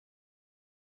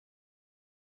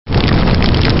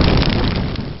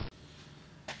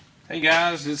Hey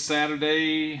guys, it's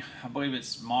Saturday. I believe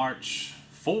it's March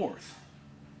 4th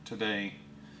today.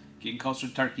 Getting closer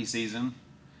to turkey season.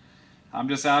 I'm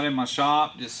just out in my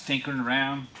shop, just tinkering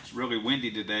around. It's really windy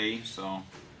today, so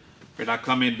figured I'd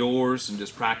come indoors and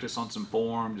just practice on some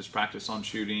form, just practice on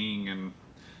shooting. And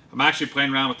I'm actually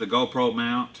playing around with the GoPro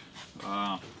mount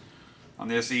on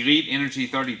this Elite Energy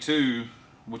 32,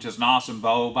 which is an awesome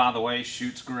bow, by the way,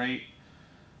 shoots great.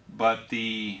 But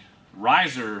the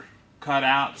riser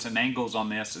cutouts and angles on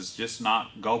this is just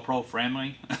not GoPro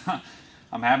friendly.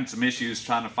 I'm having some issues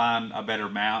trying to find a better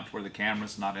mount where the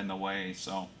camera's not in the way.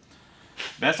 So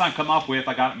best I can come up with,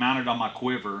 I got it mounted on my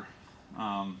quiver.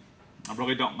 I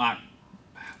really don't like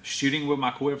shooting with my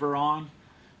quiver on.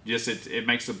 Just it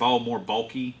makes the bow more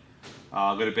bulky,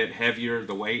 a little bit heavier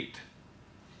the weight.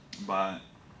 But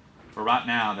for right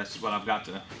now, that's what I've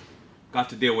got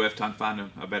to deal with, trying to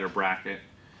find a better bracket.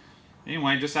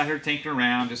 Anyway, just out here tinkering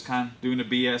around, just kind of doing a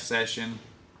BS session.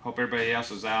 Hope everybody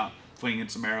else is out flinging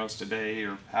some arrows today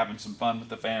or having some fun with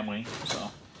the family.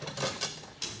 So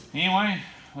anyway,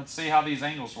 let's see how these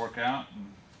angles work out,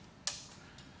 and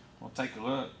we'll take a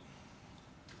look.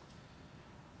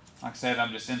 Like I said,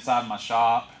 I'm just inside my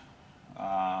shop.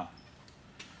 Got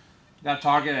a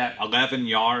target at 11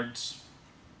 yards.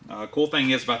 Cool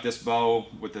thing is about this bow,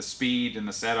 with the speed and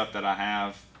the setup that I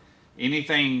have,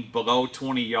 anything below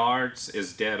 20 yards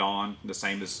is dead on, the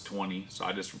same as 20. So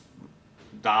I just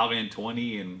dial in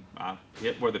 20 and I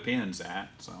hit where the pin's at.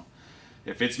 So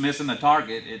if it's missing the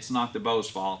target, it's not the bow's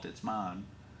fault, it's mine.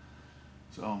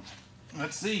 So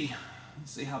let's see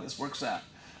how this works out.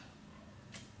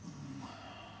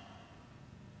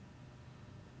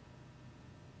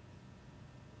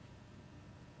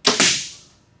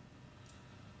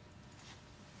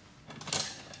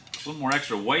 A little more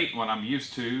extra weight than what I'm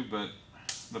used to, but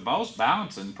the bow's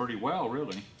balancing pretty well,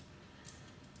 really.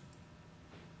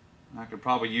 I could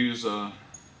probably use a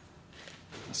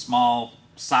small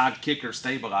side kicker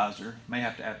stabilizer. May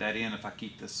have to add that in if I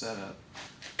keep this set up.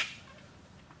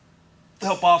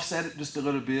 Help offset it just a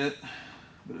little bit.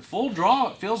 But at full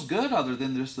draw, it feels good, other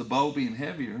than just the bow being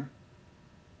heavier.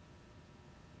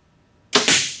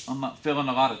 I'm not feeling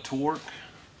a lot of torque.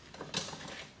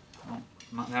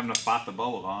 I'm not having to fight the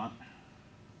bow a lot.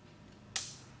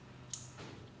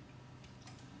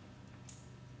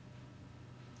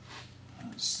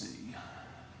 Let's see.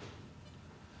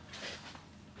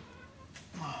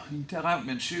 Oh, you can tell I haven't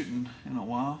been shooting in a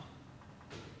while.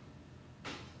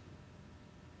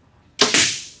 I'm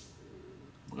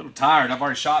a little tired. I've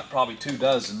already shot probably 2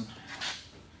 dozen.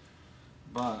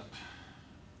 But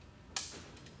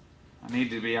I need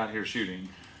to be out here shooting.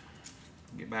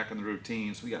 Get back in the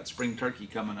routine. So we got spring turkey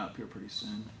coming up here pretty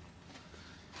soon.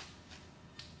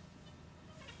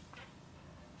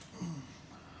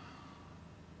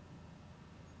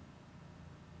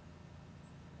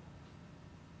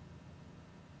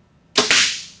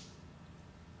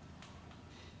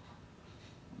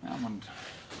 That one's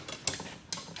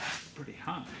pretty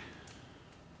high.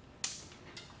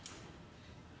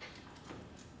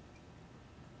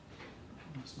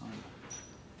 That's not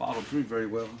followed through very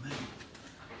well on that.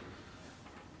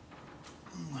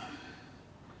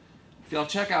 If y'all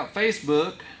check out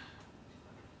Facebook,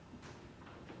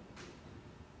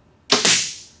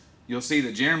 you'll see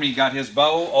that Jeremy got his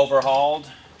bow overhauled,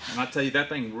 and I tell you, that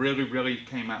thing really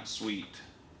came out sweet.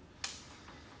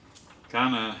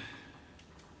 Kind of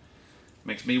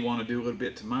makes me want to do a little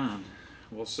bit to mine.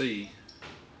 We'll see.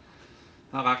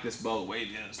 I like this bow the way it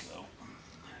is, though.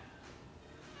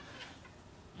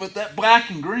 But that black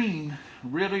and green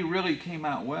really came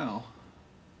out well.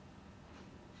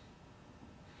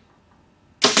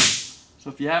 So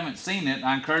if you haven't seen it,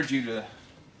 I encourage you to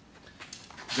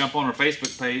jump on our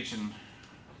Facebook page and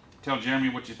tell Jeremy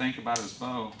what you think about his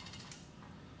bow.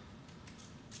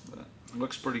 But it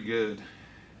looks pretty good.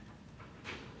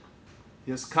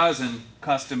 His cousin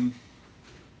custom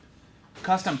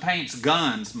paints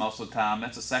guns most of the time.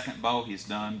 That's the second bow he's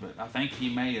done, but I think he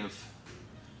may have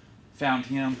found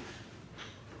him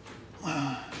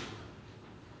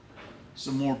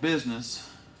some more business.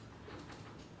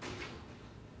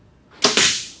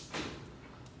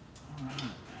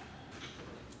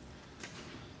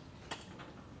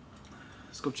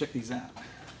 Let's go check these out.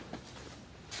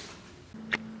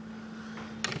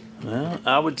 Well,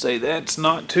 I would say that's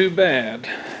not too bad.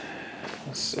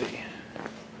 Let's see.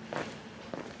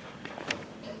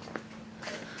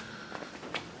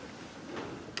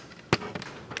 I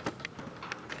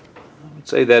would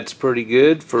say that's pretty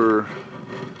good for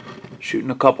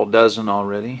shooting a couple dozen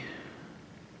already.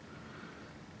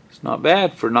 It's not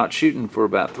bad for not shooting for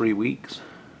about 3 weeks.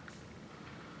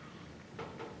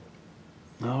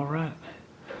 All right.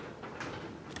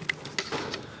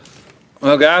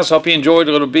 Well, guys, hope you enjoyed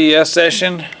the little BS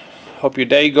session. Hope your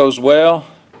day goes well.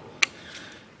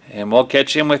 And we'll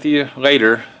catch in with you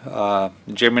later.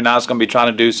 Jeremy and I is going to be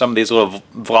trying to do some of these little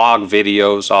vlog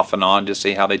videos off and on, just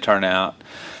see how they turn out.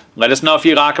 Let us know if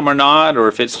you like them or not, or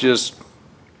if it's just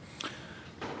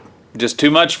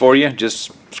too much for you.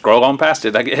 Just scroll on past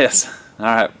it, I guess. All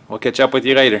right, we'll catch up with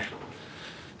you later.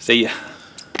 See ya.